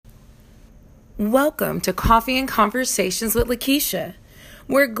Welcome to Coffee and Conversations with Lakeisha.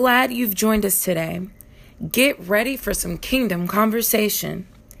 We're glad you've joined us today. Get ready for some kingdom conversation.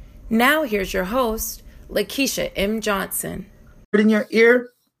 Now here's your host, Lakeisha M. Johnson. In your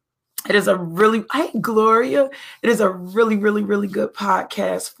ear, it is a really, Gloria, it is a really good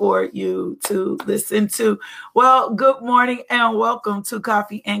podcast for you to listen to. Well, good morning and welcome to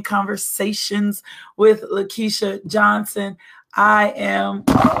Coffee and Conversations with Lakeisha Johnson. I am,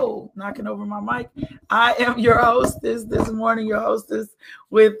 knocking over my mic. I am your hostess this morning, your hostess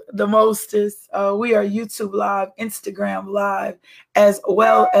with the mostest. We are YouTube Live, Instagram Live, as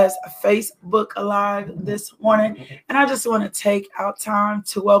well as Facebook Live this morning. And I just want to take our time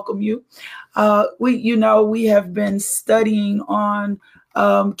to welcome you. We have been studying on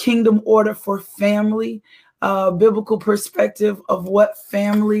kingdom order for family, biblical perspective of what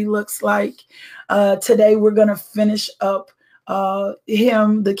family looks like. Today, we're going to finish up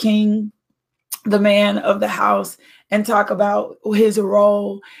him, the king, the man of the house, and talk about his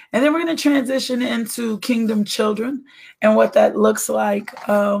role. And then we're going to transition into kingdom children and what that looks like.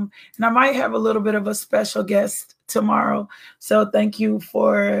 And I might have a little bit of a special guest tomorrow. So thank you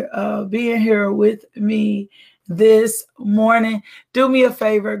for being here with me this morning. Do me a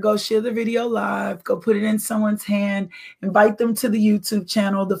favor, go share the video live, go put it in someone's hand, invite them to the YouTube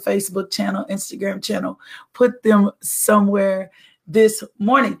channel, the Facebook channel, Instagram channel, put them somewhere this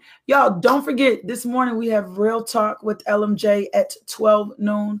morning. Y'all, don't forget, this morning we have Real Talk with LMJ at 12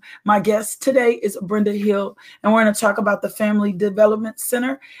 noon. My guest today is Brenda Hill, and we're going to talk about the Family Development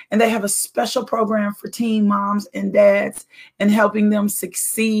Center, and they have a special program for teen moms and dads and helping them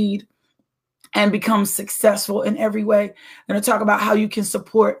succeed and become successful in every way. I'm going to talk about how you can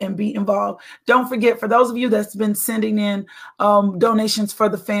support and be involved. Don't forget, for those of you that's been sending in donations for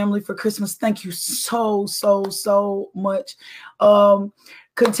the family for Christmas, thank you so much.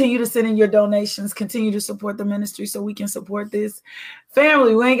 Continue to send in your donations. Continue to support the ministry so we can support this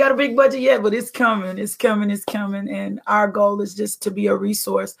family. We ain't got a big budget yet, but it's coming. It's coming. And our goal is just to be a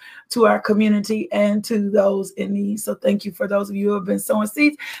resource to our community and to those in need. So thank you for those of you who have been sowing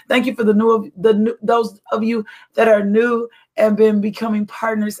seeds. Thank you for those of you that are new and been becoming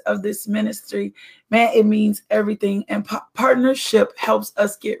partners of this ministry. Man, it means everything. And partnership helps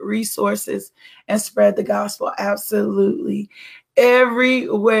us get resources and spread the gospel. Absolutely.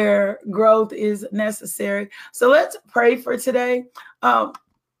 Everywhere growth is necessary. So let's pray for today.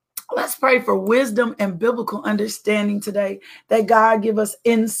 Let's pray for wisdom and biblical understanding today, that God give us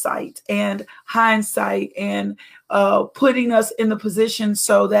insight and hindsight and putting us in the position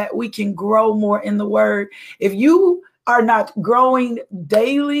so that we can grow more in the word. If you are not growing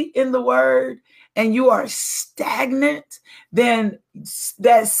daily in the word and you are stagnant, then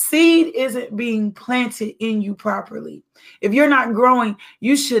that seed isn't being planted in you properly. If you're not growing,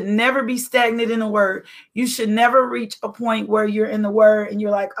 you should never be stagnant in the word. You should never reach a point where you're in the word and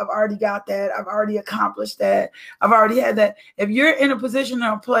you're like, I've already got that. I've already accomplished that. I've already had that. If you're in a position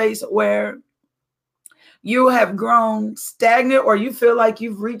or a place where you have grown stagnant or you feel like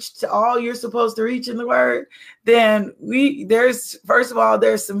you've reached all you're supposed to reach in the word, then there's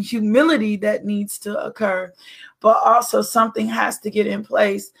some humility that needs to occur, but also something has to get in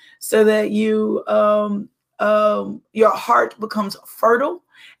place so that your heart becomes fertile.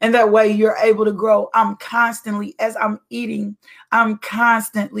 And that way you're able to grow. As I'm eating, I'm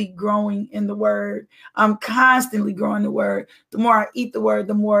constantly growing in the word. I'm constantly growing the word. The more I eat the word,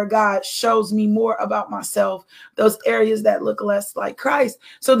 the more God shows me more about myself, those areas that look less like Christ.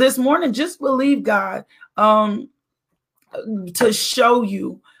 So this morning, just believe God to show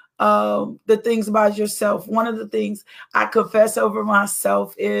you the things about yourself. One of the things I confess over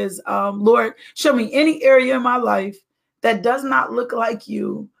myself is, Lord, show me any area in my life that does not look like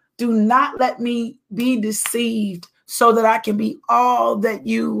you. Do not let me be deceived so that I can be all that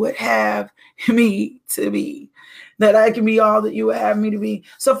you would have me to be. That I can be all that you would have me to be.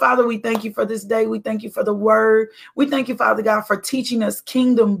 So, Father, we thank you for this day. We thank you for the word. We thank you, Father God, for teaching us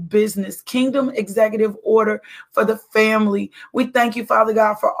kingdom business, kingdom executive order for the family. We thank you, Father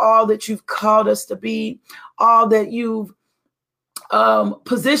God, for all that you've called us to be, all that you've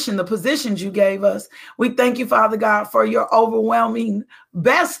the positions you gave us. We thank you, Father God, for your overwhelming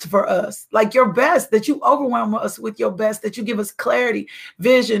best for us, like your best, that you overwhelm us with your best, that you give us clarity,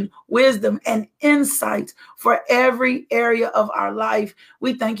 vision, wisdom, and insight for every area of our life.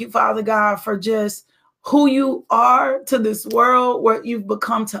 We thank you, Father God, for just who you are to this world, what you've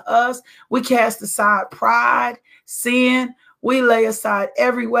become to us. We cast aside pride, sin. We lay aside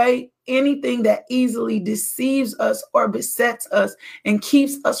every weight, anything that easily deceives us or besets us and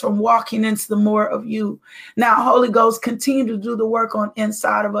keeps us from walking into the more of you. Now, Holy Ghost, continue to do the work on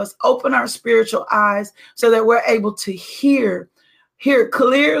inside of us. Open our spiritual eyes so that we're able to hear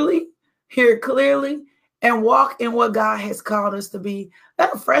clearly, and walk in what God has called us to be.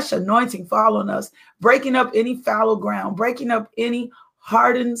 Let a fresh anointing fall on us, breaking up any fallow ground, breaking up any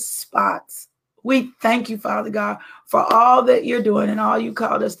hardened spots. We thank you, Father God, for all that you're doing and all you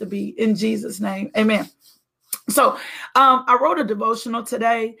called us to be. In Jesus' name, amen. So I wrote a devotional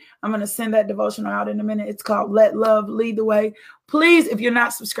today. I'm going to send that devotional out in a minute. It's called Let Love Lead the Way. Please, if you're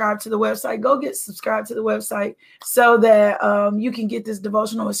not subscribed to the website, go get subscribed to the website so that you can get this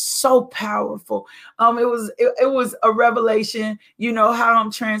devotional. It's so powerful. It was a revelation. You know how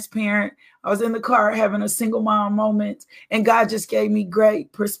I'm transparent. I was in the car having a single mom moment, and God just gave me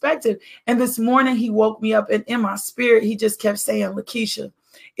great perspective. And this morning he woke me up, and in my spirit, he just kept saying, Lakeisha,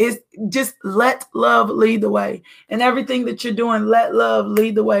 is just let love lead the way. And everything that you're doing, let love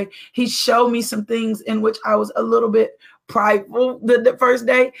lead the way. He showed me some things in which I was a little bit prideful the first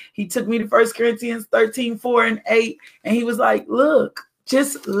day. He took me to 1 Corinthians 13:4-8. And he was like, look,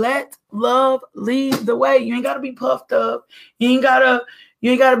 just let love lead the way. You ain't got to be puffed up. You ain't got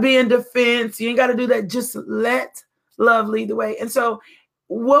to be in defense. You ain't got to do that. Just let love lead the way. And so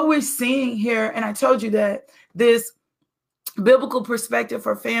what we're seeing here, and I told you that this biblical perspective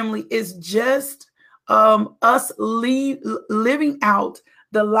for family is just us living out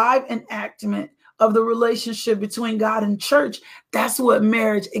the live enactment of the relationship between God and church. That's what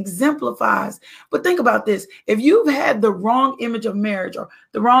marriage exemplifies. But think about this. If you've had the wrong image of marriage, or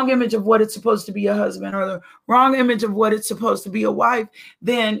the wrong image of what it's supposed to be a husband, or the wrong image of what it's supposed to be a wife,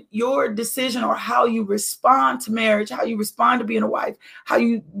 then your decision or how you respond to marriage, how you respond to being a wife, how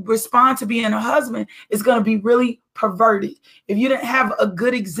you respond to being a husband is going to be really perverted. If you didn't have a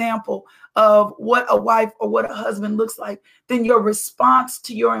good example of what a wife or what a husband looks like, then your response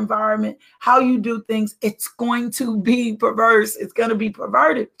to your environment, how you do things, it's going to be perverse. It's going to be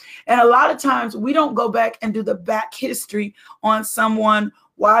perverted. And a lot of times we don't go back and do the back history on someone,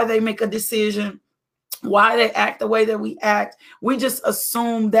 why they make a decision, why they act the way that we act. We just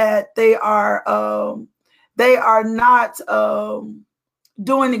assume that they are not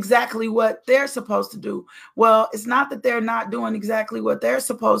doing exactly what they're supposed to do. Well, it's not that they're not doing exactly what they're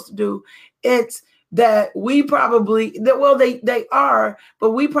supposed to do. It's that we probably, they are,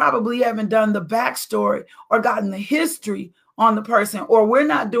 but we probably haven't done the backstory or gotten the history on the person, or we're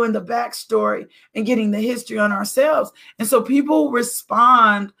not doing the backstory and getting the history on ourselves. And so people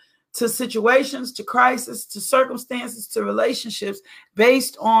respond to situations, to crisis, to circumstances, to relationships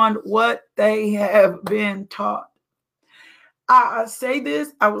based on what they have been taught. I say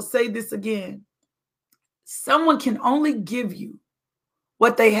this, I will say this again. Someone can only give you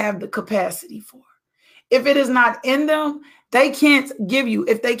what they have the capacity for. If it is not in them, they can't give you.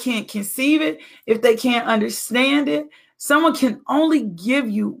 If they can't conceive it, if they can't understand it, someone can only give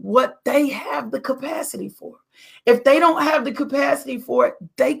you what they have the capacity for. If they don't have the capacity for it,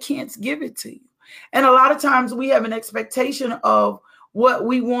 they can't give it to you. And a lot of times we have an expectation of what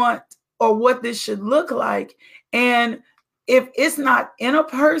we want or what this should look like. And if it's not in a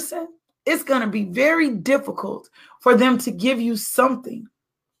person, it's going to be very difficult for them to give you something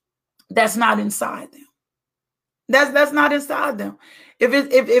that's not inside them. That's not inside them.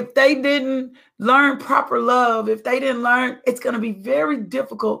 If they didn't learn proper love, if they didn't learn, it's going to be very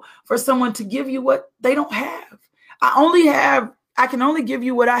difficult for someone to give you what they don't have. I can only give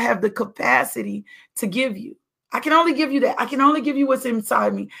you what I have the capacity to give you. I can only give you that. I can only give you what's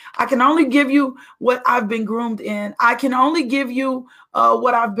inside me. I can only give you what I've been groomed in. I can only give you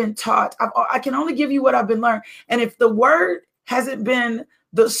what I've been taught. I can only give you what I've been learned. And if the word hasn't been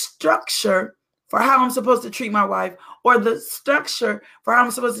the structure for how I'm supposed to treat my wife, or the structure for how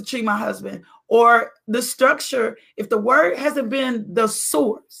I'm supposed to treat my husband, or the structure, if the word hasn't been the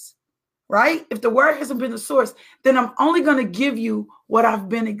source, right? If the word hasn't been the source, then I'm only going to give you what I've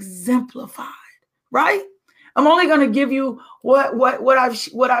been exemplified, right? I'm only going to give you what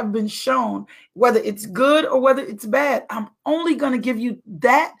I've been shown, whether it's good or whether it's bad. I'm only going to give you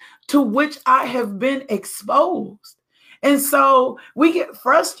that to which I have been exposed. And so we get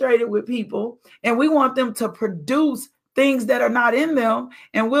frustrated with people and we want them to produce things that are not in them.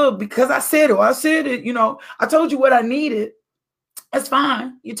 And because I said it, I told you what I needed. That's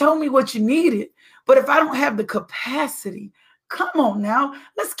fine. You told me what you needed. But if I don't have the capacity, come on now,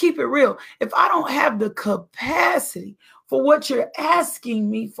 let's keep it real. If I don't have the capacity for what you're asking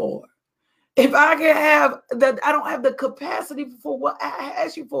me for, If I can have that, I don't have the capacity for what I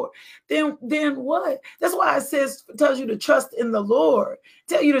asked you for. Then what? That's why it tells you to trust in the Lord.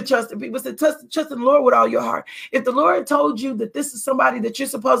 Tell you to trust in people. It says trust in the Lord with all your heart. If the Lord told you that this is somebody that you're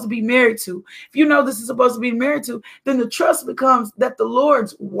supposed to be married to, if you know this is supposed to be married to, then the trust becomes that the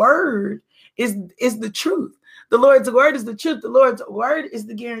Lord's word is the truth. The Lord's word is the truth. The Lord's word is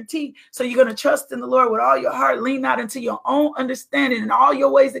the guarantee. So you're going to trust in the Lord with all your heart. Lean not into your own understanding. In all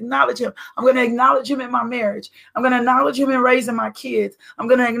your ways, acknowledge him. I'm going to acknowledge him in my marriage. I'm going to acknowledge him in raising my kids. I'm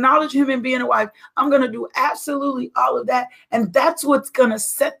going to acknowledge him in being a wife. I'm going to do absolutely all of that. And that's what's going to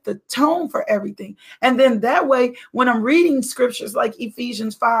set the tone for everything. And then that way, when I'm reading scriptures like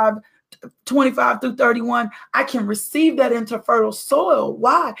Ephesians 5:25-31, I can receive that into fertile soil.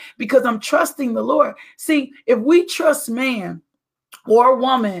 Why? Because I'm trusting the Lord. See, if we trust man or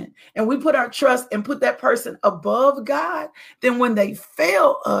woman and we put our trust and put that person above God, then when they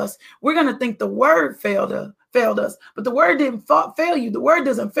fail us, we're going to think the word failed us. But the word didn't fail you. The word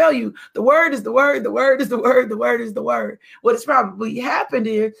doesn't fail you. The word is the word. The word is the word. The word is the word. What has probably happened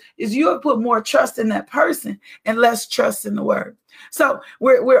is you have put more trust in that person and less trust in the word. So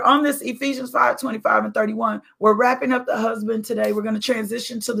we're on this Ephesians 5:25-31. We're wrapping up the husband today. We're going to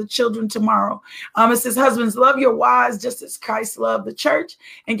transition to the children tomorrow. It says, husbands, love your wives just as Christ loved the church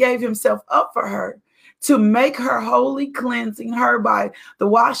and gave himself up for her, to make her holy, cleansing her by the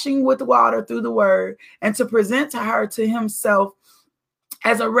washing with water through the word, and to present to her to himself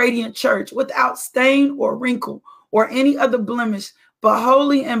as a radiant church, without stain or wrinkle or any other blemish, but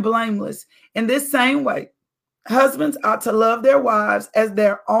holy and blameless. In this same way, husbands ought to love their wives as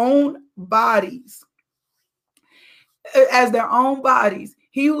their own bodies. As their own bodies.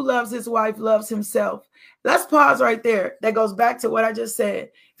 He who loves his wife loves himself. Let's pause right there. That goes back to what I just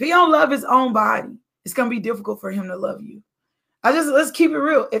said. If he don't love his own body, it's going to be difficult for him to love you. Let's keep it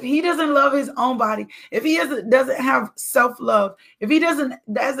real. If he doesn't love his own body, if he doesn't have self-love, if he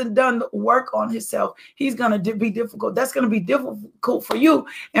hasn't done the work on himself, he's going to be difficult. That's going to be difficult for you.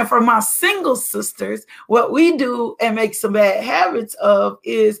 And for my single sisters, what we do and make some bad habits of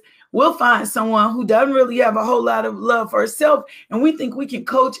is we'll find someone who doesn't really have a whole lot of love for herself, and we think we can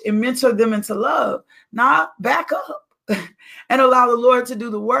coach and mentor them into love. Nah, back up. And allow the Lord to do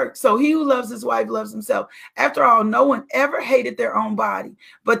the work. So he who loves his wife loves himself. After all, no one ever hated their own body,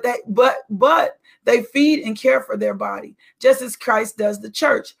 but they feed and care for their body, just as Christ does the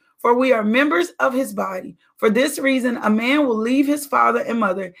church. For we are members of his body. For this reason, a man will leave his father and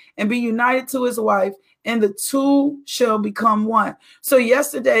mother and be united to his wife, and the two shall become one. So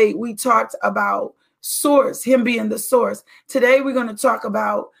yesterday we talked about source, him being the source. Today we're going to talk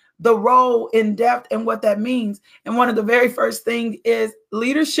about the role in depth and what that means. And one of the very first things is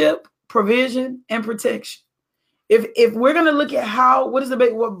leadership, provision, and protection. If we're going to look at what is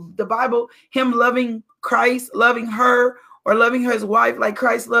the Bible, him loving Christ, loving her, or loving his wife like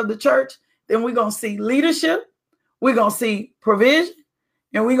Christ loved the church, then we're going to see leadership, we're going to see provision,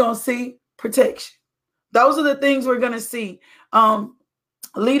 and we're going to see protection. Those are the things we're going to see.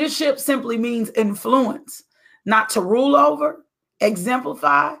 Leadership simply means influence, not to rule over,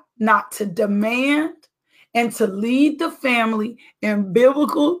 exemplify, not to demand, and to lead the family in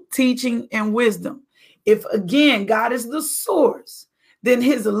biblical teaching and wisdom. If, again, God is the source, then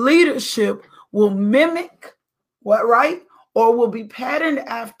his leadership will mimic what, right? Or will be patterned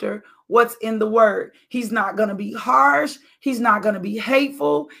after what's in the word. He's not going to be harsh. He's not going to be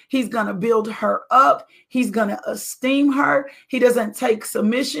hateful. He's going to build her up. He's going to esteem her. He doesn't take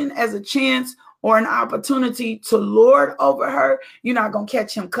submission as a chance or an opportunity to lord over her. You're not going to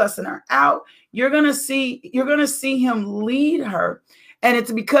catch him cussing her out. You're going to see him lead her. And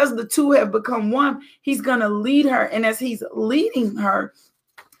it's because the two have become one, he's going to lead her. And as he's leading her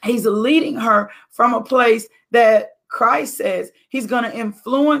from a place that Christ says he's going to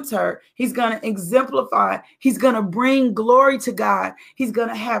influence her. He's going to exemplify. He's going to bring glory to God. He's going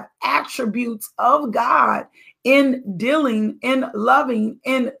to have attributes of God in dealing, in loving,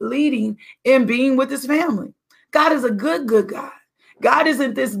 in leading, in being with his family. God is a good God. God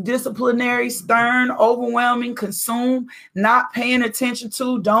isn't this disciplinary, stern, overwhelming, consumed, not paying attention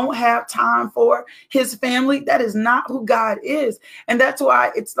to, don't have time for his family. That is not who God is. And that's why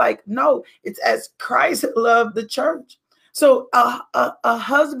it's like, no, it's as Christ loved the church. So a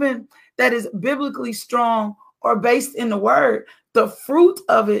husband that is biblically strong or based in the word, the fruit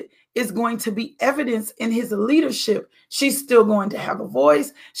of it is going to be evidence in his leadership. She's still going to have a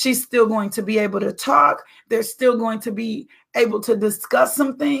voice. She's still going to be able to talk. They're still going to be able to discuss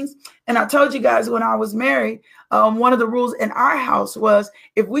some things. And I told you guys when I was married, one of the rules in our house was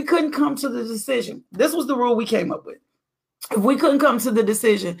if we couldn't come to the decision, this was the rule we came up with. If we couldn't come to the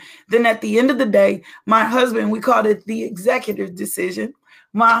decision, then at the end of the day, my husband, we called it the executive decision.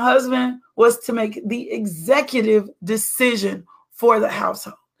 My husband was to make the executive decision for the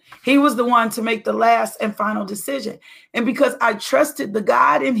household. He was the one to make the last and final decision. And because I trusted the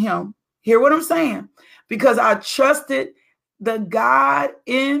God in him, hear what I'm saying? Because I trusted the God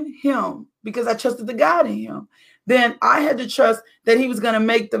in him, then I had to trust that he was going to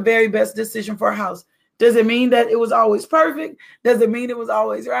make the very best decision for our house. Does it mean that it was always perfect? Does it mean it was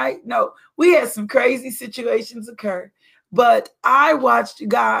always right? No, we had some crazy situations occur, but I watched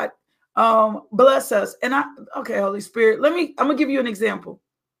God bless us. And okay, Holy Spirit, I'm going to give you an example.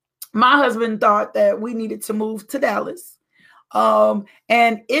 My husband thought that we needed to move to Dallas. And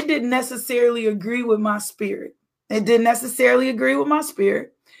it didn't necessarily agree with my spirit. And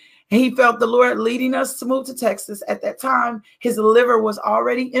he felt the Lord leading us to move to Texas. At that time, his liver was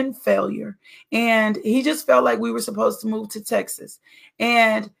already in failure. And he just felt like we were supposed to move to Texas.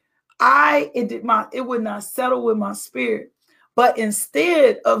 And it would not settle with my spirit. But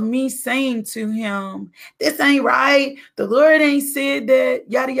instead of me saying to him, this ain't right, the Lord ain't said that,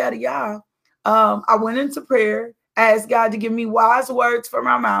 yada, yada, yada, I went into prayer, asked God to give me wise words from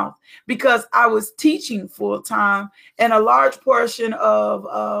my mouth, because I was teaching full time, and a large portion of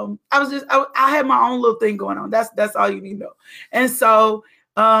I had my own little thing going on. That's all you need to know. And so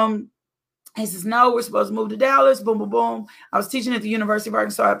he says, no, we're supposed to move to Dallas. Boom, boom, boom. I was teaching at the University of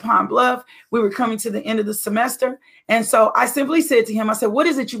Arkansas at Pine Bluff. We were coming to the end of the semester. And so I simply said to him, I said, what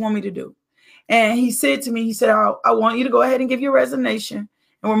is it you want me to do? And he said to me, he said, I want you to go ahead and give your resignation,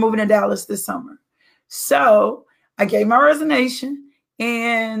 and we're moving to Dallas this summer. So I gave my resignation,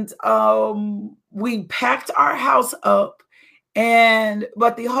 and we packed our house up.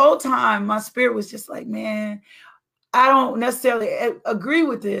 But the whole time my spirit was just like, man, I don't necessarily agree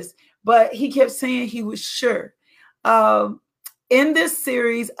with this, but he kept saying he was sure. In this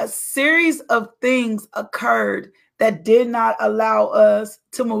series, a series of things occurred that did not allow us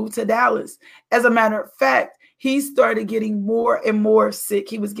to move to Dallas. As a matter of fact, he started getting more and more sick.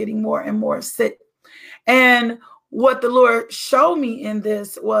 He was getting more and more sick. And what the Lord showed me in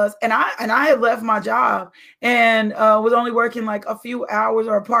this was, and I had left my job and was only working like a few hours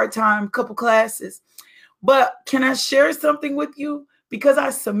or a part-time couple classes. But can I share something with you? Because I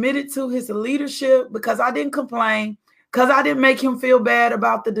submitted to his leadership, because I didn't complain, because I didn't make him feel bad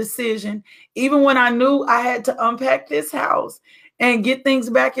about the decision, even when I knew I had to unpack this house and get things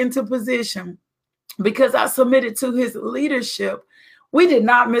back into position, because I submitted to his leadership, we did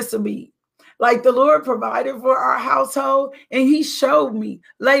not miss a beat. Like, the Lord provided for our household, and he showed me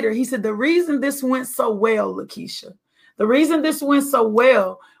later. He said, the reason this went so well, Lakeisha, the reason this went so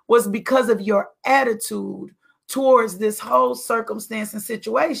well was because of your attitude towards this whole circumstance and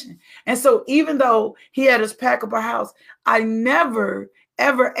situation. And so even though he had us pack up our house, I never,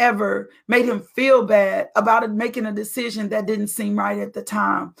 ever, ever made him feel bad about it, making a decision that didn't seem right at the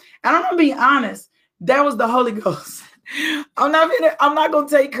time. And I'm going to be honest, that was the Holy Ghost. I'm not going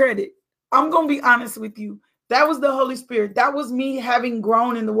to take credit. I'm going to be honest with you. That was the Holy Spirit. That was me having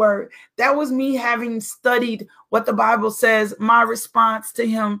grown in the word. That was me having studied what the Bible says my response to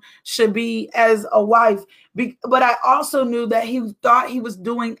him should be as a wife. But I also knew that he thought he was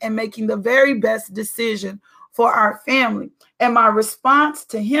doing and making the very best decision for our family. And my response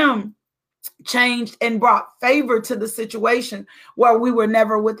to him changed and brought favor to the situation, where we were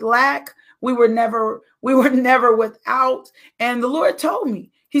never with lack. We were never without. And the Lord told me.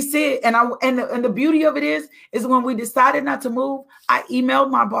 He said, and the beauty of it is when we decided not to move, I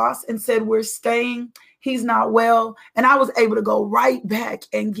emailed my boss and said, we're staying. He's not well. And I was able to go right back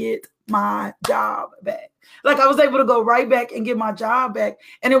and get my job back. Like, I was able to go right back and get my job back.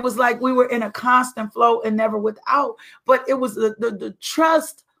 And it was like we were in a constant flow and never without. But it was the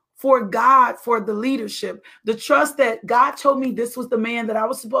trust for God, for the leadership, the trust that God told me this was the man that I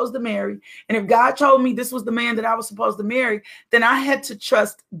was supposed to marry. And if God told me this was the man that I was supposed to marry, then I had to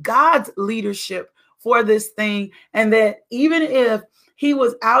trust God's leadership for this thing. And that even if he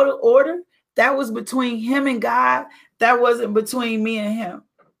was out of order, that was between him and God. That wasn't between me and him.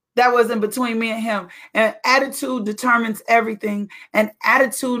 And attitude determines everything. And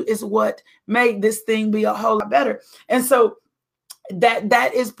attitude is what made this thing be a whole lot better. And so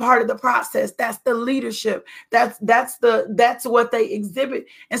that is part of the process. That's the leadership. That's what they exhibit.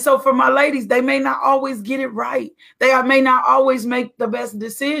 And so for my ladies, they may not always get it right. They may not always make the best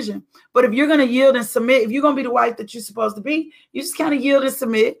decision. But if you're going to yield and submit, if you're going to be the wife that you're supposed to be, you just kind of yield and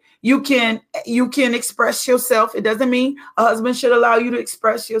submit. You can express yourself. It doesn't mean a husband should allow you to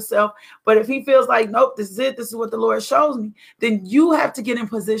express yourself. But if he feels like, nope, this is it, this is what the Lord shows me, then you have to get in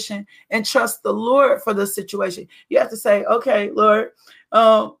position and trust the Lord for the situation. You have to say, okay, Lord,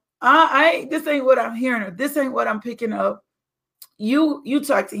 this ain't what I'm hearing, or this ain't what I'm picking up. You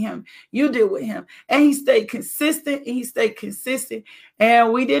talk to him, you deal with him. And he stayed consistent,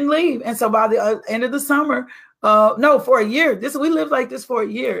 and we didn't leave. And so by the end of the summer, for a year, we lived like this for a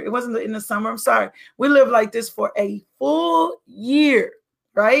year. It wasn't in the summer, I'm sorry. We lived like this for a full year,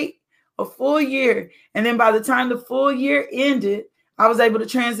 right? A full year. And then by the time the full year ended, I was able to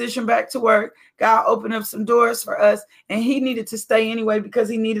transition back to work. God opened up some doors for us, and he needed to stay anyway because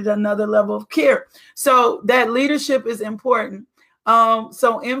he needed another level of care. So that leadership is important.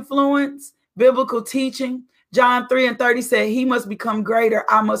 So influence, biblical teaching. John 3:30 said, he must become greater,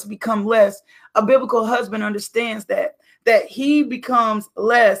 I must become less. A biblical husband understands that he becomes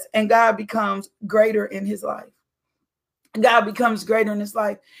less and God becomes greater in his life. God becomes greater in his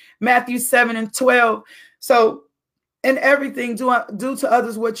life. Matthew 7:12. So in everything, do to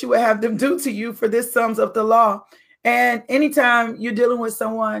others what you would have them do to you, for this sums up the law. And anytime you're dealing with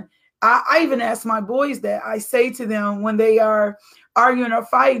someone, I even ask my boys that. I say to them when they are arguing or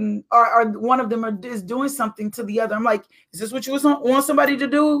fighting, or one of them is doing something to the other, I'm like, is this what you want somebody to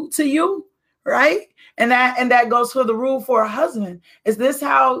do to you? Right? And that goes for the rule for a husband. Is this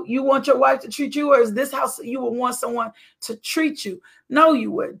how you want your wife to treat you? Or is this how you would want someone to treat you? No,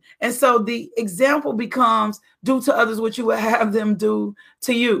 you wouldn't. And so the example becomes, do to others what you would have them do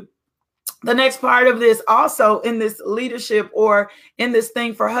to you. The next part of this also in this leadership, or in this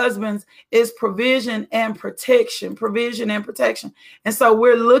thing for husbands, is provision and protection. And so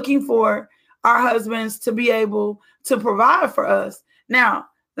we're looking for our husbands to be able to provide for us. Now,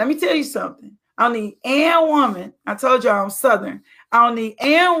 let me tell you something. I don't need a woman. I told y'all I'm Southern. I don't need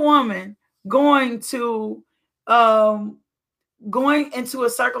a woman going into a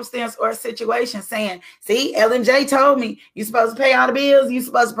circumstance or a situation saying, see, Ellen J told me you're supposed to pay all the bills. You're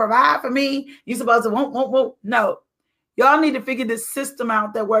supposed to provide for me. You're supposed to won't. No, y'all need to figure this system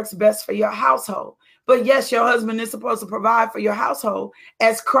out that works best for your household. But yes, your husband is supposed to provide for your household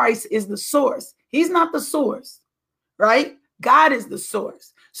as Christ is the source. He's not the source, right? God is the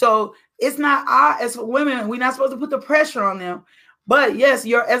source. So it's not as for women, we're not supposed to put the pressure on them. But yes,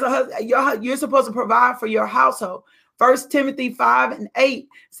 you're supposed to provide for your household. 1 Timothy 5:8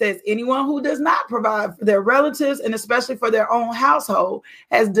 says, anyone who does not provide for their relatives, and especially for their own household,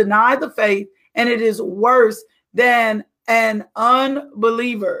 has denied the faith, and it is worse than an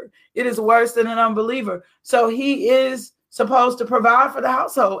unbeliever. It is worse than an unbeliever. So he is supposed to provide for the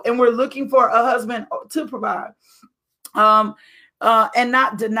household, and we're looking for a husband to provide. And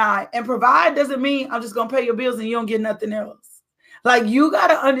not deny. And provide doesn't mean I'm just going to pay your bills and you don't get nothing else. Like, you got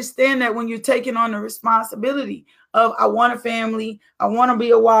to understand that when you're taking on the responsibility of, I want a family, I want to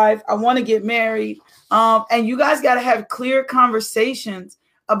be a wife, I want to get married. And you guys got to have clear conversations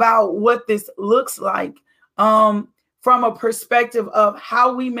about what this looks like, from a perspective of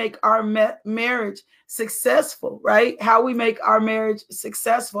how we make our marriage successful, right? How we make our marriage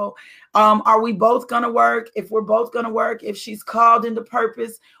successful. Are we both going to work? If we're both going to work, if she's called into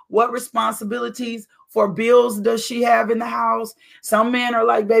purpose, what responsibilities for bills does she have in the house? Some men are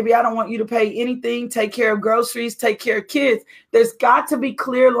like, baby, I don't want you to pay anything. Take care of groceries, take care of kids. There's got to be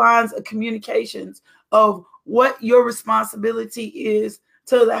clear lines of communications of what your responsibility is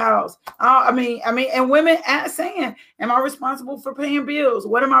to the house. I mean, and women saying, am I responsible for paying bills?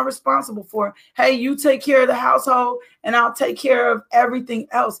 What am I responsible for? Hey, you take care of the household and I'll take care of everything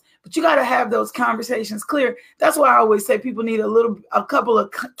else. But you got to have those conversations clear. That's why I always say people need a couple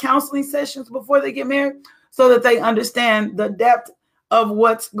of counseling sessions before they get married, so that they understand the depth of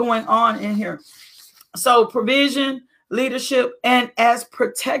what's going on in here. So provision, leadership, and as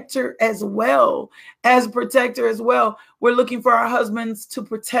protector as well. We're looking for our husbands to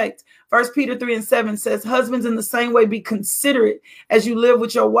protect. 1 Peter 3:7 says, husbands, in the same way, be considerate as you live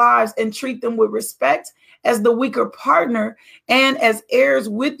with your wives, and treat them with respect as the weaker partner and as heirs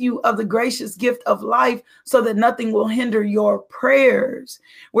with you of the gracious gift of life, so that nothing will hinder your prayers.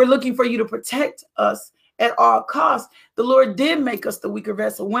 We're looking for you to protect us at all costs. The Lord did make us the weaker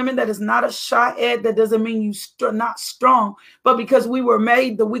vessel. Women, that is not a shaed. That doesn't mean you not strong, but because we were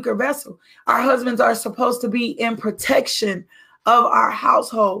made the weaker vessel. Our husbands are supposed to be in protection of our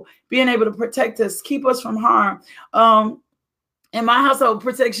household, being able to protect us, keep us from harm. In my household,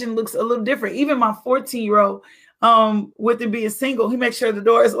 protection looks a little different. Even my 14-year-old, with him being single, he makes sure the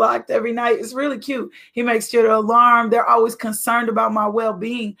door is locked every night. It's really cute. He makes sure the alarm, they're always concerned about my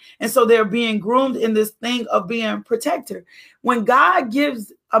well-being. And so they're being groomed in this thing of being protector. When God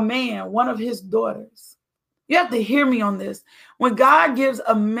gives a man one of his daughters, you have to hear me on this. When God gives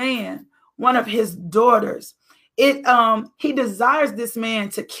a man one of his daughters, he desires this man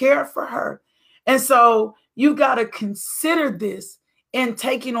to care for her. And so you got to consider this in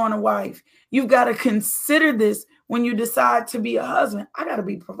taking on a wife. You've got to consider this when you decide to be a husband. I got to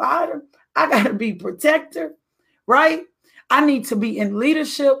be provider. I got to be protector, right? I need to be in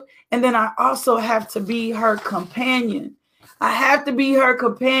leadership. And then I also have to be her companion. I have to be her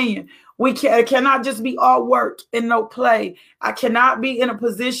companion. We cannot just be all work and no play. I cannot be in a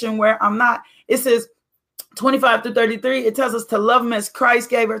position where I'm not. It says 25 through 33, it tells us to love him as Christ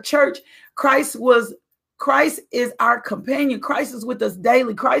gave our church. Christ is our companion. Christ is with us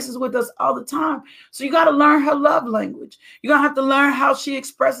daily. Christ is with us all the time. So you got to learn her love language. You're going to have to learn how she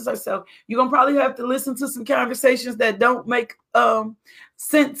expresses herself. You're going to probably have to listen to some conversations that don't make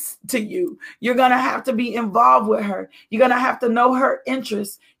sense to you. You're going to have to be involved with her. You're going to have to know her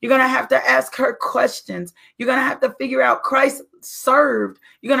interests. You're going to have to ask her questions. You're going to have to figure out Christ served.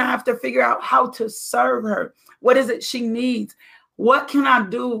 You're going to have to figure out how to serve her. What is it she needs? What can I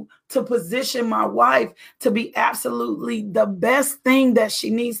do to position my wife to be absolutely the best thing that she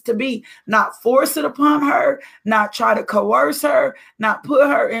needs to be? Not force it upon her, not try to coerce her, not put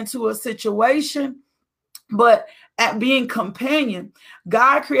her into a situation, but at being companion.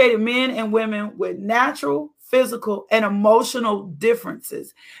 God created men and women with natural, physical, and emotional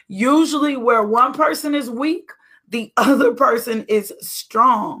differences. Usually where one person is weak, the other person is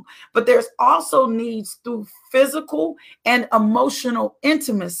strong. But there's also needs through physical and emotional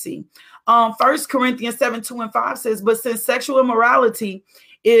intimacy. 1 Corinthians 7:2-5 says, but since sexual immorality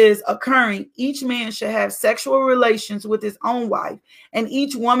is occurring, each man should have sexual relations with his own wife, and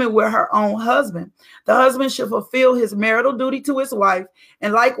each woman with her own husband. The husband should fulfill his marital duty to his wife,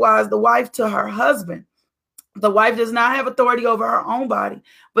 and likewise the wife to her husband. The wife does not have authority over her own body,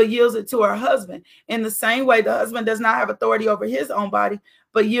 but yields it to her husband. In the same way, the husband does not have authority over his own body,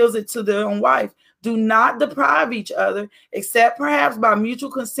 but yields it to their own wife. Do not deprive each other, except perhaps by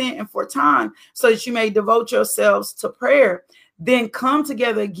mutual consent and for time, so that you may devote yourselves to prayer. Then come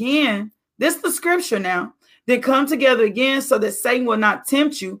together again. This is the scripture now. Then come together again so that Satan will not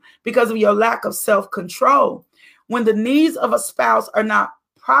tempt you because of your lack of self-control. When the needs of a spouse are not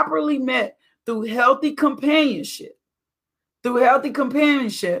properly met through healthy companionship,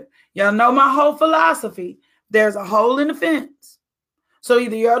 y'all know my whole philosophy. There's a hole in the fence. So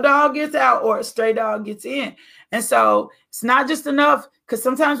either your dog gets out or a stray dog gets in. And so it's not just enough, because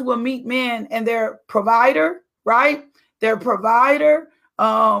sometimes we'll meet men and they're provider, right? They're provider,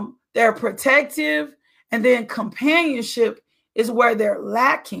 they're protective, and then companionship is where they're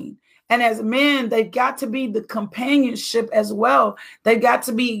lacking. And as men, they've got to be the companionship as well. They've got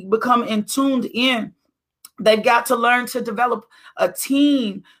to become tuned in. They've got to learn to develop a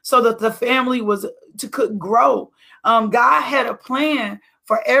team so that the family could grow. God had a plan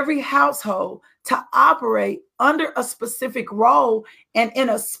for every household to operate under a specific role and in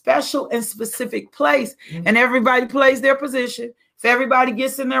a special and specific place. Mm-hmm. And everybody plays their position. If everybody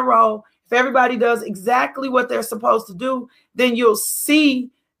gets in their role, if everybody does exactly what they're supposed to do, then you'll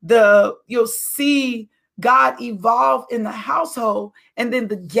see God evolve in the household, and then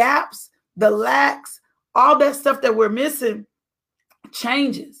the gaps, the lacks, all that stuff that we're missing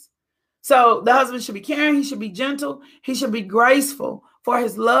changes. So the husband should be caring, he should be gentle, he should be graceful for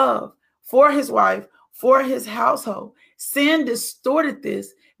his love, for his wife, for his household. Sin distorted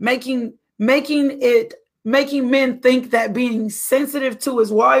this, making men think that being sensitive to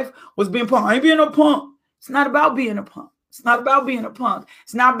his wife was being punk. I ain't being a punk. It's not about being a punk. It's not about being a punk.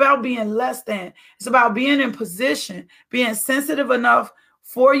 It's not about being less than. It's about being in position, being sensitive enough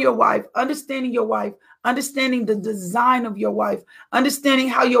for your wife, understanding your wife, understanding the design of your wife, understanding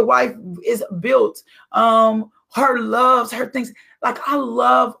how your wife is built, her loves, her things. Like, I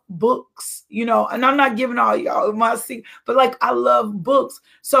love books, and I'm not giving all y'all my secret, but like, I love books.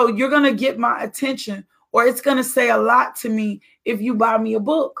 So you're going to get my attention, or it's going to say a lot to me if you buy me a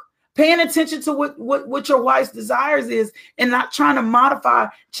book. Paying attention to what your wife's desires is, and not trying to modify,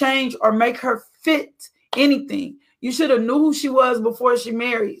 change, or make her fit anything. You should have knew who she was before she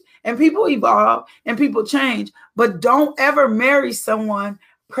married. And people evolve and people change, but don't ever marry someone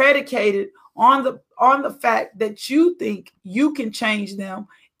predicated on the fact that you think you can change them,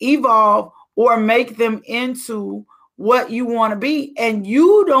 evolve, or make them into what you want to be. And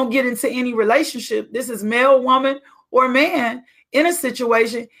you don't get into any relationship. This is male, woman, or man, in a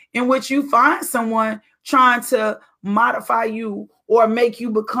situation in which you find someone trying to modify you or make you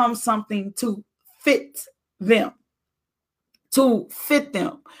become something to fit them.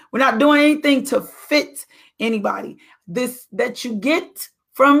 We're not doing anything to fit anybody. This that you get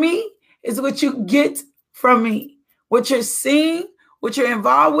from me is what you get from me. What you're seeing, what you're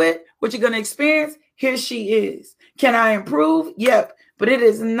involved with, what you're going to experience, here she is. Can I improve? Yep. But it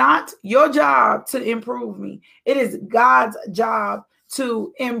is not your job to improve me. It is God's job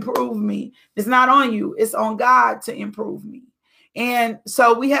to improve me. It's not on you. It's on God to improve me. And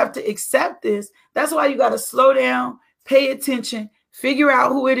so we have to accept this. That's why you got to slow down, pay attention, figure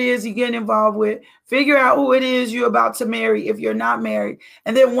out who it is you get involved with, figure out who it is you're about to marry if you're not married.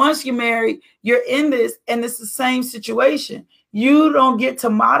 And then once you're married, you're in this, and it's the same situation. You don't get to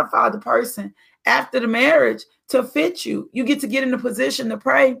modify the person after the marriage to fit you. You get to get in a position to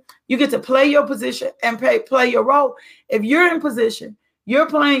pray. You get to play your position and play your role. If you're in position, you're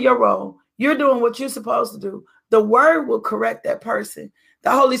playing your role, you're doing what you're supposed to do, the word will correct that person.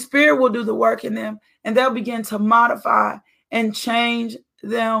 The Holy Spirit will do the work in them, and they'll begin to modify and change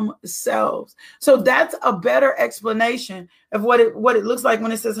themselves. So that's a better explanation of what it looks like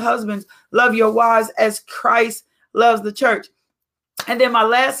when it says, husbands, love your wives as Christ loves the church. And then my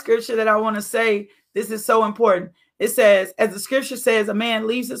last scripture that I want to say, this is so important. It says, as the scripture says, a man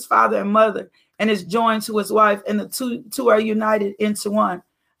leaves his father and mother and is joined to his wife, and the two are united into one.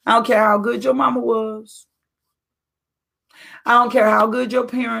 I don't care how good your mama was. I don't care how good your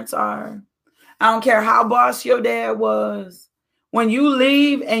parents are. I don't care how boss your dad was. When you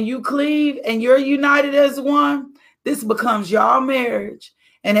leave and you cleave and you're united as one, this becomes your marriage,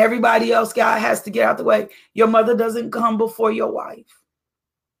 and everybody else, God has to get out the way. Your mother doesn't come before your wife.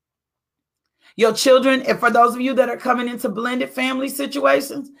 Your children, and for those of you that are coming into blended family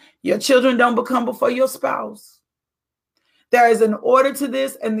situations, your children don't become before your spouse. There is an order to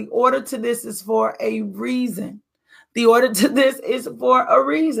this, and the order to this is for a reason. The order to this is for a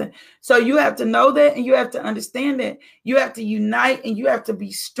reason. So you have to know that, and you have to understand that. You have to unite, and you have to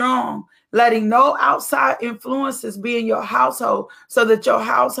be strong, letting no outside influences be in your household so that your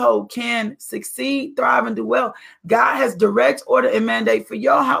household can succeed, thrive, and do well. God has direct order and mandate for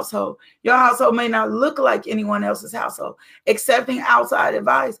your household. Your household may not look like anyone else's household. Accepting outside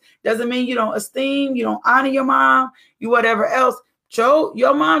advice doesn't mean you don't esteem, you don't honor your mom, you whatever else.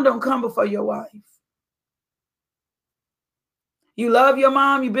 Your mom don't come before your wife. You love your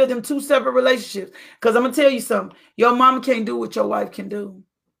mom, you build them two separate relationships. Because I'm going to tell you something. Your mama can't do what your wife can do.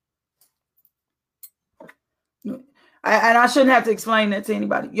 And I shouldn't have to explain that to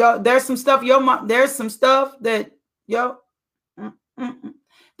anybody. There's some stuff that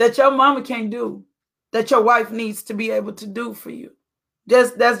that your mama can't do, that your wife needs to be able to do for you.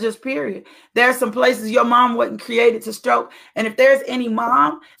 That's just period. There are some places your mom wasn't created to stroke. And if there's any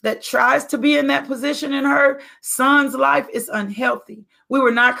mom that tries to be in that position in her son's life, it's unhealthy. We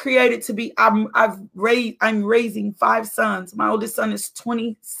were not created to be. I'm raising 5 sons. My oldest son is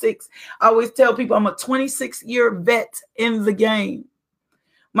 26. I always tell people I'm a 26-year vet in the game.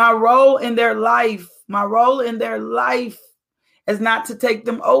 My role in their life is not to take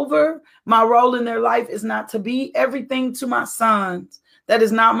them over. My role in their life is not to be everything to my sons. That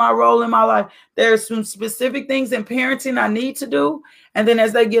is not my role in my life. There are some specific things in parenting I need to do. And then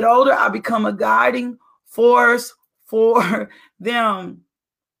as they get older, I become a guiding force for them.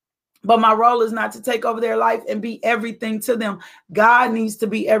 But my role is not to take over their life and be everything to them. God needs to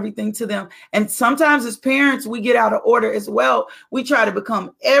be everything to them. And sometimes as parents, we get out of order as well. We try to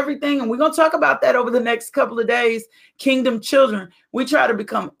become everything. And we're going to talk about that over the next couple of days. Kingdom children. We try to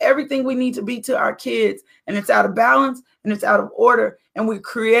become everything we need to be to our kids. And it's out of balance and it's out of order. And we're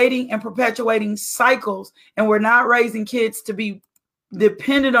creating and perpetuating cycles. And we're not raising kids to be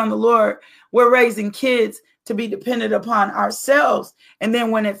dependent on the Lord. We're raising kids to be dependent upon ourselves. And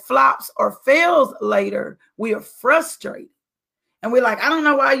then when it flops or fails later, we are frustrated. And we're like, I don't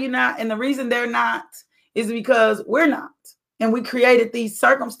know why you're not. And the reason they're not is because we're not. And we created these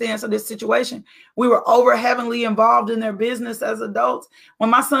circumstances, this situation. We were over heavily involved in their business as adults.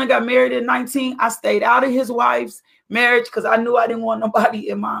 When my son got married at 19, I stayed out of his wife's marriage because I knew I didn't want nobody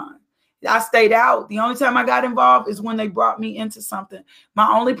in mine. I stayed out. The only time I got involved is when they brought me into something. My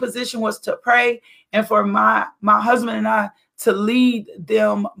only position was to pray and for my husband and I to lead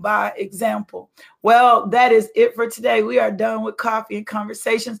them by example. Well, that is it for today. We are done with Coffee and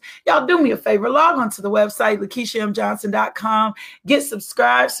Conversations. Y'all do me a favor. Log on to the website, LakeishaMJohnson.com. Get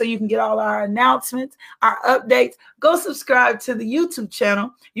subscribed so you can get all our announcements, our updates. Go subscribe to the YouTube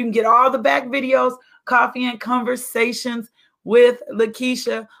channel. You can get all the back videos, Coffee and Conversations with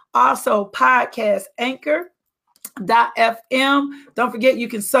Lakeisha. Also, podcast Anchor.fm. Don't forget you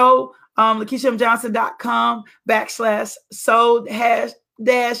can sow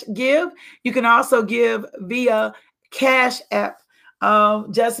LakeishaMJohnson.com/sow-give. You can also give via Cash App,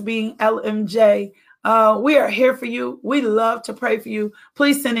 just being LMJ We are here for you. We love to pray for you.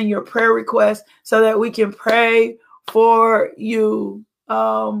 Please send in your prayer requests so that we can pray for you.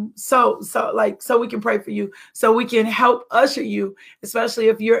 So we can pray for you, so we can help usher you, especially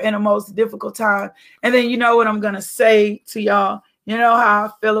if you're in a most difficult time. And then you know what I'm gonna say to y'all. You know how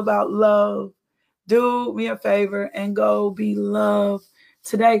I feel about love. Do me a favor and go be loved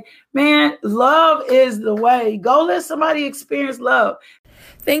today. Man, love is the way. Go let somebody experience love.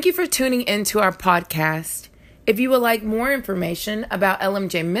 Thank you for tuning into our podcast. If you would like more information about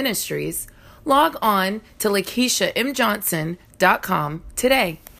LMJ Ministries, log on to LakeishaMJohnson.com today.